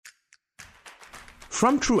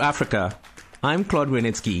From True Africa, I'm Claude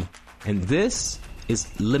Renitsky, and this is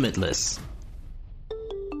Limitless.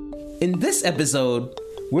 In this episode,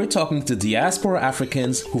 we're talking to diaspora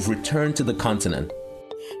Africans who've returned to the continent.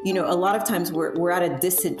 You know, a lot of times we're at a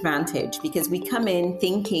disadvantage because we come in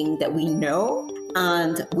thinking that we know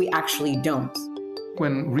and we actually don't.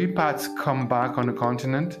 When repats come back on the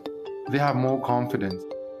continent, they have more confidence.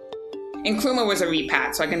 Nkrumah was a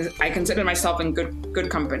repat, so I consider myself in good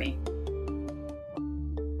company.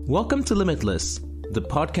 Welcome to Limitless, the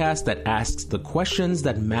podcast that asks the questions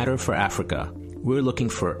that matter for Africa. We're looking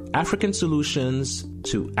for African solutions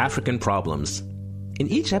to African problems. In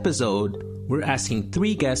each episode, we're asking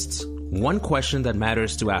three guests one question that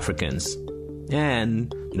matters to Africans.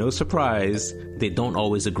 And, no surprise, they don't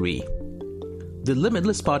always agree. The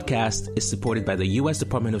Limitless podcast is supported by the U.S.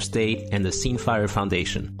 Department of State and the Scene Fire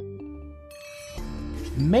Foundation.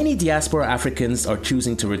 Many diaspora Africans are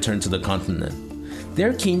choosing to return to the continent.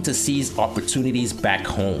 They're keen to seize opportunities back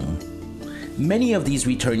home. Many of these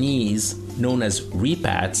returnees, known as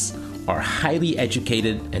repats, are highly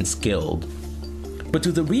educated and skilled. But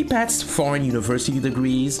do the repats' foreign university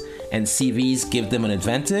degrees and CVs give them an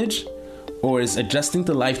advantage? Or is adjusting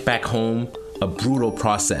to life back home a brutal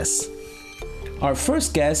process? Our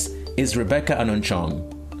first guest is Rebecca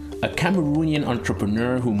Anonchong, a Cameroonian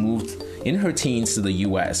entrepreneur who moved in her teens to the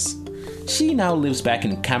US. She now lives back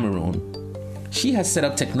in Cameroon. She has set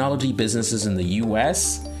up technology businesses in the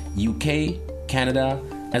US, UK, Canada,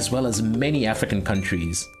 as well as many African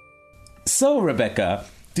countries. So, Rebecca,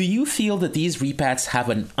 do you feel that these repats have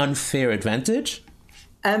an unfair advantage?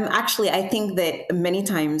 Actually, I think that many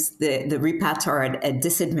times the repats are at a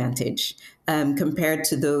disadvantage compared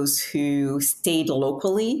to those who stayed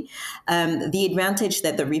locally. The advantage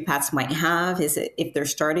that the repats might have is that if they're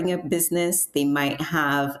starting a business, they might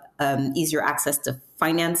have easier access to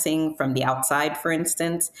financing from the outside, for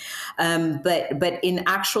instance. But in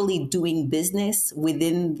actually doing business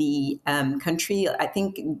within the country, I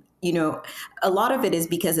think, you know, a lot of it is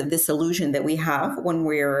because of this illusion that we have when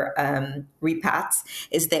we're repats,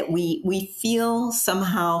 is that we feel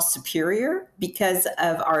somehow superior because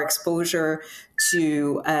of our exposure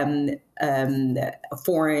to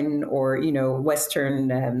foreign or, you know,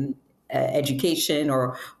 Western education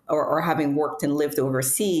or having worked and lived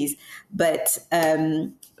overseas. But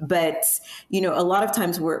you know, a lot of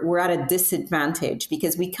times we're at a disadvantage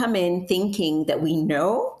because we come in thinking that we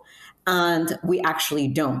know and we actually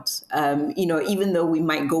don't. You know, even though we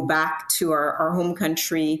might go back to our home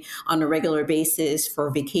country on a regular basis for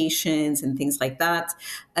vacations and things like that,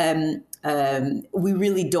 we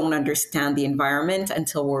really don't understand the environment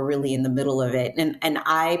until we're really in the middle of it. And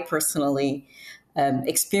I personally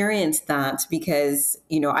experienced that because,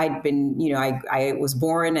 you know, I was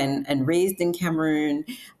born and raised in Cameroon,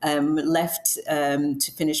 left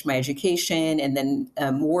to finish my education and then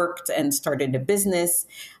worked and started a business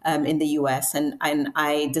in the US. And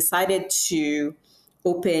I decided to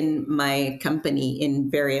open my company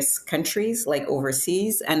in various countries, like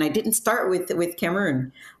overseas. And I didn't start with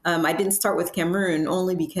Cameroon. I didn't start with Cameroon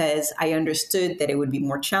only because I understood that it would be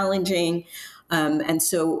more challenging. And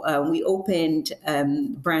so we opened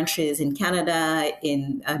branches in Canada,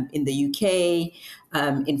 in the UK,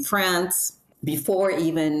 in France, before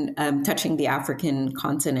even touching the African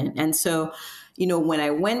continent. And so, you know, when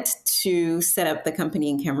I went to set up the company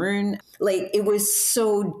in Cameroon, like, it was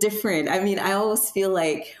so different. I mean, I always feel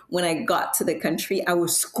like when I got to the country, I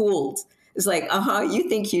was schooled. It's like, you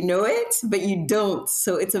think you know it, but you don't.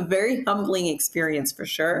 So it's a very humbling experience for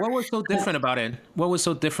sure. What was so different about it? What was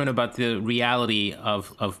so different about the reality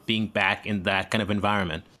of being back in that kind of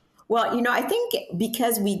environment? Well, you know, I think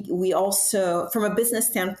because we also, from a business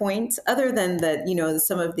standpoint, other than the, you know,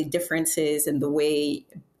 some of the differences in the way,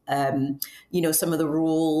 you know, some of the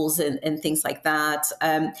rules and things like that.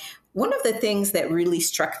 One of the things that really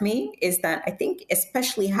struck me is that I think,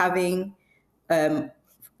 especially having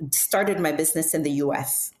started my business in the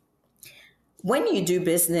US. When you do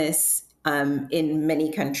business in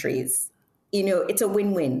many countries, you know, it's a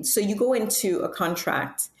win-win. So you go into a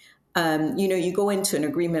contract, you know, you go into an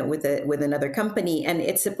agreement with another company, and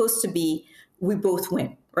it's supposed to be we both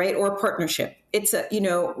win, right? Or a partnership. It's you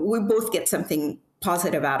know, we both get something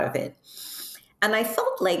positive out of it. And I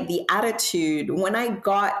felt like the attitude when I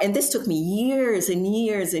got, and this took me years and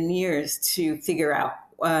years and years to figure out,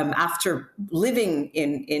 after living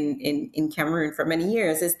in Cameroon for many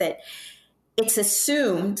years, is that it's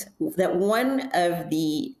assumed that one of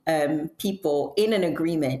the people in an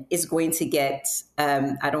agreement is going to get,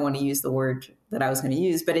 I don't want to use the word that I was going to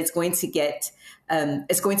use, but it's going to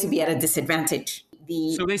be at a disadvantage.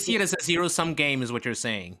 So they see it as a zero-sum game is what you're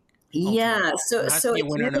saying. Yeah, so Not so see a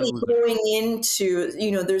it's winner and a really loser. going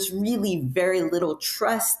into, there's really very little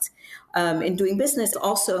trust in doing business.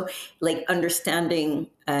 Also, like understanding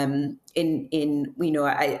in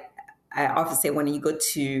I often say when you go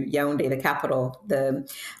to Yaoundé, the capital,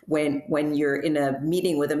 when you're in a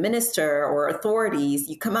meeting with a minister or authorities,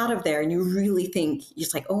 you come out of there and you really think you're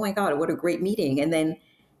just like, oh my God, what a great meeting, and then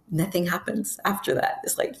nothing happens after that.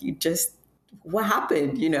 It's like you just what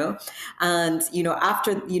happened, and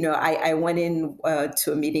after I went in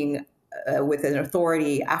to a meeting with an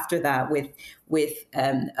authority after that with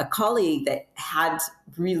a colleague that had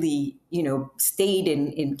really stayed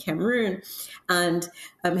in Cameroon, and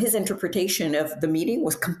his interpretation of the meeting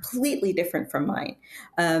was completely different from mine,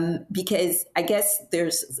 because I guess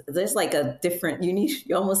there's like a different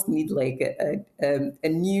you almost need like a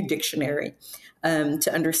new dictionary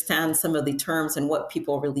to understand some of the terms and what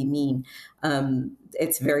people really mean.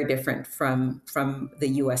 It's very different from the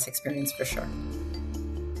U.S. experience for sure.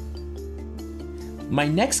 My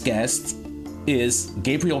next guest is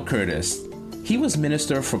Gabriel Curtis. He was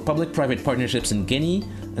Minister for Public-Private Partnerships in Guinea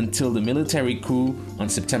until the military coup on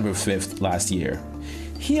September 5th last year.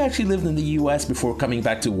 He actually lived in the U.S. before coming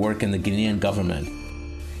back to work in the Guinean government.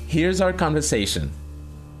 Here's our conversation.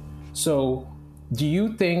 So, do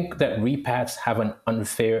you think that repats have an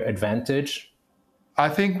unfair advantage? I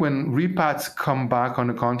think when repats come back on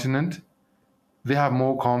the continent, they have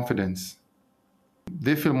more confidence.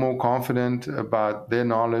 They feel more confident about their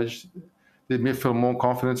knowledge. They may feel more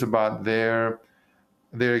confidence about their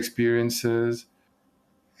experiences.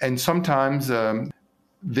 And sometimes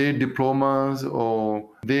their diplomas or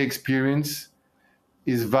their experience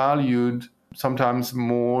is valued sometimes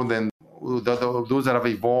more than those that have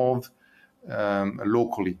evolved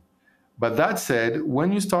locally. But that said,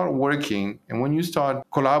 when you start working and when you start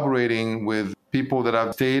collaborating with people that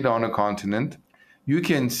have stayed on a continent, you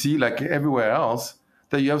can see, like everywhere else,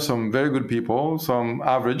 that you have some very good people, some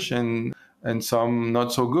average, and some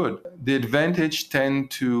not so good. The advantage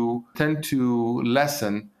tend to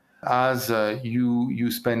lessen as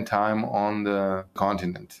you spend time on the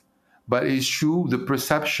continent. But it's true, the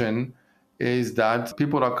perception is that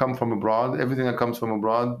people that come from abroad, everything that comes from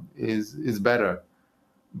abroad is better,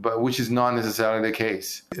 but which is not necessarily the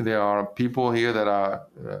case. There are people here that are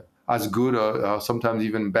as good or sometimes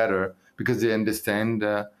even better because they understand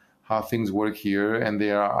how things work here, and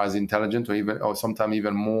they are as intelligent or sometimes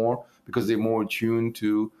even more because they're more attuned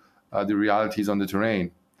to the realities on the terrain.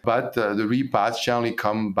 But the repats generally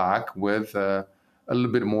come back with a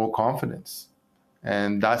little bit more confidence,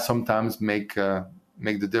 and that sometimes make the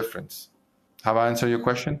difference. Have I answered your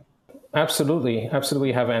question? Absolutely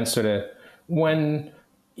have answered it. When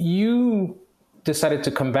you decided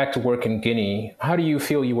to come back to work in Guinea, how do you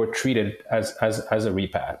feel you were treated as a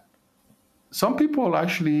repat? Some people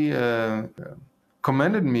actually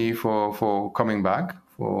commended me for coming back,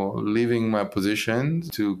 for leaving my position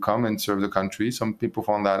to come and serve the country. Some people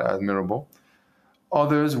found that admirable.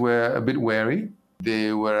 Others were a bit wary.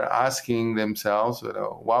 They were asking themselves,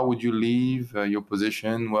 why would you leave your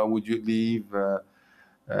position? Why would you leave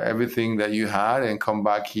everything that you had and come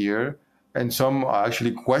back here? And some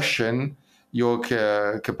actually question your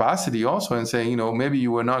capacity also and saying, maybe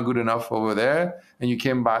you were not good enough over there and you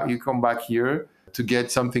come back here to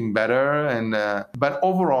get something better. And but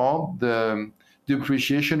overall, the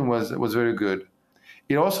appreciation was very good.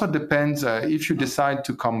 It also depends if you decide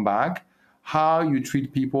to come back, how you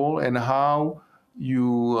treat people and how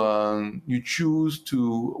you choose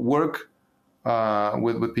to work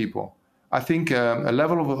with people. I think a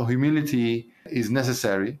level of humility is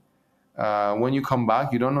necessary. When you come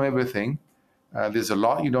back, you don't know everything. There's a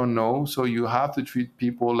lot you don't know, so you have to treat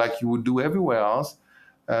people like you would do everywhere else,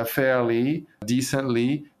 fairly,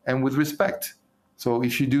 decently, and with respect. So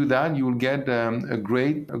if you do that, you will get a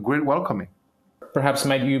great welcoming. Perhaps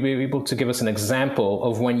might you be able to give us an example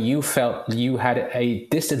of when you felt you had a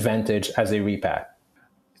disadvantage as a repat?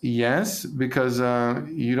 Yes, because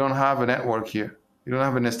you don't have a network here. You don't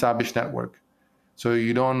have an established network. So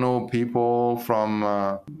you don't know people from,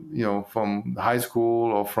 from high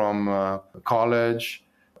school or from college.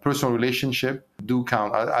 Personal relationship do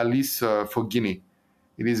count, at least for Guinea.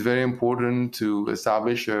 It is very important to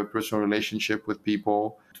establish a personal relationship with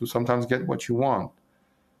people to sometimes get what you want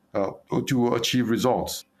or to achieve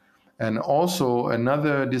results. And also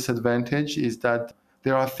another disadvantage is that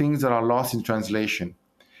there are things that are lost in translation.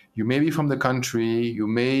 You may be from the country, you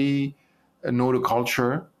may know the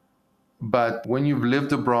culture, but when you've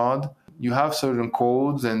lived abroad, you have certain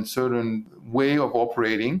codes and certain way of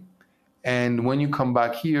operating. And when you come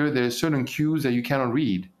back here, there's certain cues that you cannot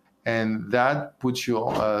read. And that puts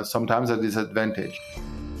you sometimes at disadvantage.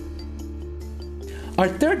 Our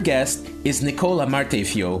third guest is Nicole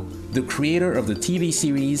Amartefio, the creator of the TV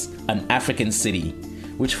series An African City,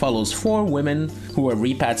 which follows 4 women who are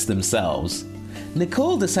repats themselves.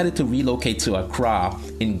 Nicole decided to relocate to Accra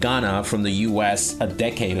in Ghana from the US a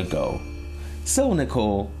decade ago. So,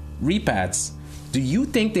 Nicole, repats, do you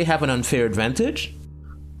think they have an unfair advantage?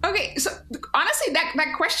 Okay, so honestly,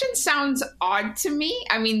 that question sounds odd to me.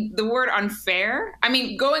 I mean, the word unfair. I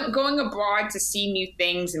mean, going abroad to see new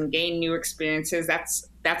things and gain new experiences,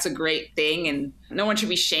 that's a great thing, and no one should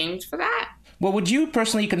be shamed for that. Well, would you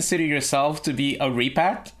personally consider yourself to be a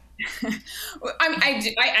repat?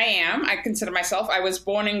 I am. I consider myself. I was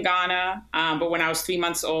born in Ghana, but when I was 3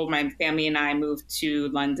 months old, my family and I moved to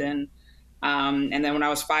London. And then when I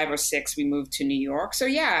was 5 or 6, we moved to New York. So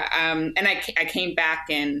yeah, and I came back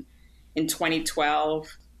in 2012.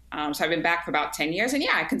 So I've been back for about 10 years. And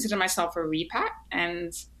yeah, I consider myself a repat.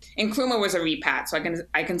 And Nkrumah was a repat, so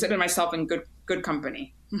I consider myself in good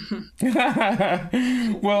company.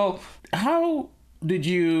 Well, how did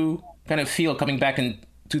you kind of feel coming back in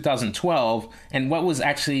 2012, and what was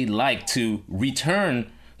actually like to return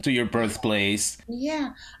to your birthplace?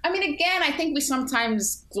 Yeah. I mean, again, I think we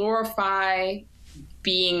sometimes glorify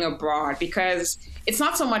being abroad because it's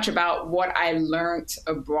not so much about what I learned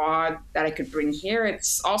abroad that I could bring here.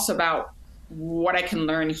 It's also about what I can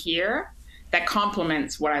learn here that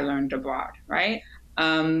complements what I learned abroad, right?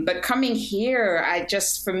 But coming here,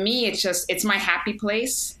 for me, it's my happy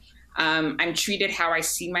place. I'm treated how I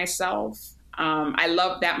see myself. I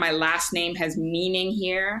love that my last name has meaning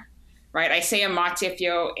here. Right, I say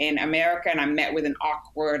Amartefio in America, and I'm met with an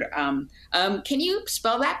awkward. Can you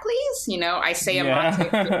spell that, please? You know, I say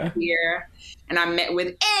Amartefio here, and I'm met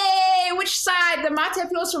with, "Hey, which side? The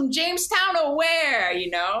Amartefio's from Jamestown or where?"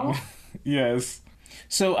 You know. Yes.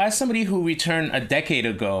 So, as somebody who returned a decade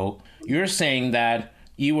ago, you're saying that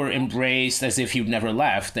you were embraced as if you'd never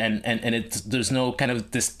left, and there's no kind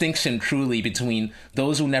of distinction truly between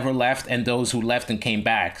those who never left and those who left and came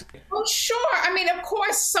back. Well, sure. I mean, of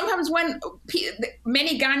course, sometimes when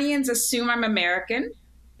many Ghanaians assume I'm American,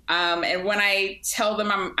 and when I tell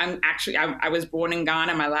them I was born in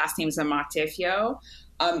Ghana, my last name is Amartefio,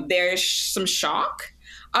 there's some shock.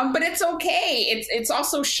 But it's okay. It's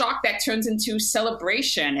also shock that turns into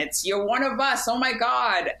celebration. It's, you're one of us. Oh my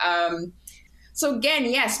God. So again,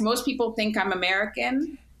 yes, most people think I'm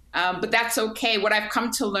American, but that's okay. What I've come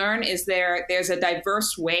to learn is there's a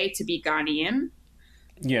diverse way to be Ghanaian.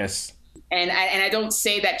 Yes. And I don't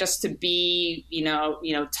say that just to be,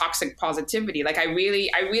 toxic positivity. Like I really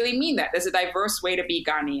mean that. There's a diverse way to be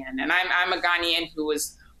Ghanaian. And I'm a Ghanaian who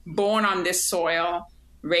was born on this soil,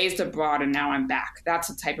 raised abroad, and now I'm back. That's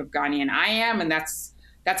the type of Ghanaian I am. And that's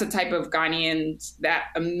the type of Ghanaians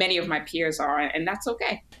that many of my peers are. And that's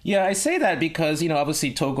okay. Yeah, I say that because,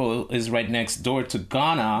 obviously Togo is right next door to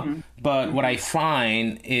Ghana. Mm-hmm. But what I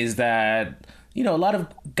find is that, a lot of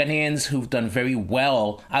Ghanaians who've done very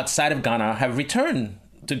well outside of Ghana have returned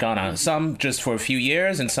to Ghana. Mm-hmm. Some just for a few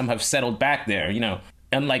years, and some have settled back there,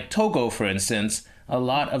 Unlike Togo, for instance, a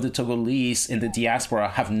lot of the Togolese in the diaspora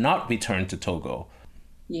have not returned to Togo.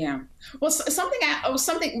 Yeah. Well,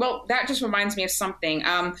 that just reminds me of something.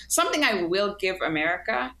 Something I will give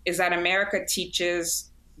America is that America teaches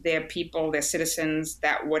their people, their citizens,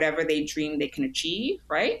 that whatever they dream, they can achieve,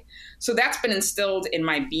 right? So that's been instilled in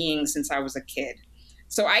my being since I was a kid.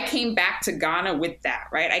 So I came back to Ghana with that,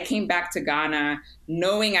 right? I came back to Ghana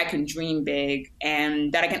knowing I can dream big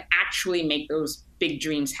and that I can actually make those big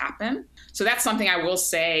dreams happen. So that's something I will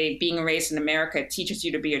say, being raised in America teaches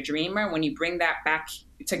you to be a dreamer. When you bring that back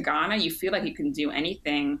to Ghana, you feel like you can do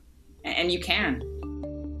anything, and you can.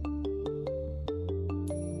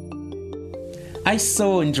 I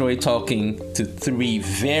so enjoy talking to 3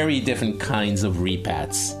 very different kinds of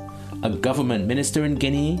repats: a government minister in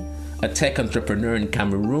Guinea, a tech entrepreneur in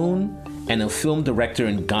Cameroon, and a film director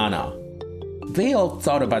in Ghana. They all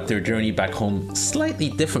thought about their journey back home slightly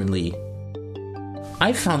differently.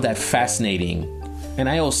 I found that fascinating, and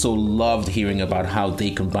I also loved hearing about how they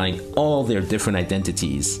combined all their different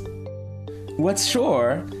identities. What's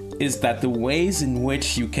sure is that the ways in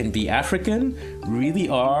which you can be African really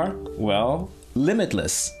are, well,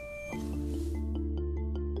 limitless.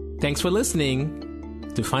 Thanks for listening.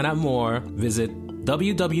 To find out more, visit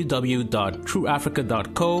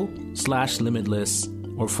www.trueafrica.co/limitless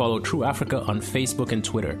or follow True Africa on Facebook and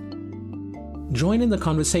Twitter. Join in the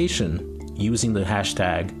conversation using the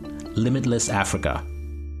hashtag #LimitlessAfrica.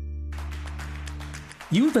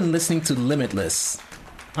 You've been listening to Limitless.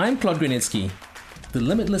 I'm Claude Granitsky. The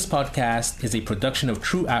Limitless podcast is a production of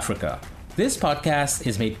True Africa. This podcast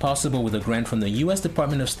is made possible with a grant from the U.S.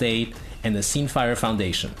 Department of State and the Scene Fire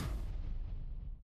Foundation.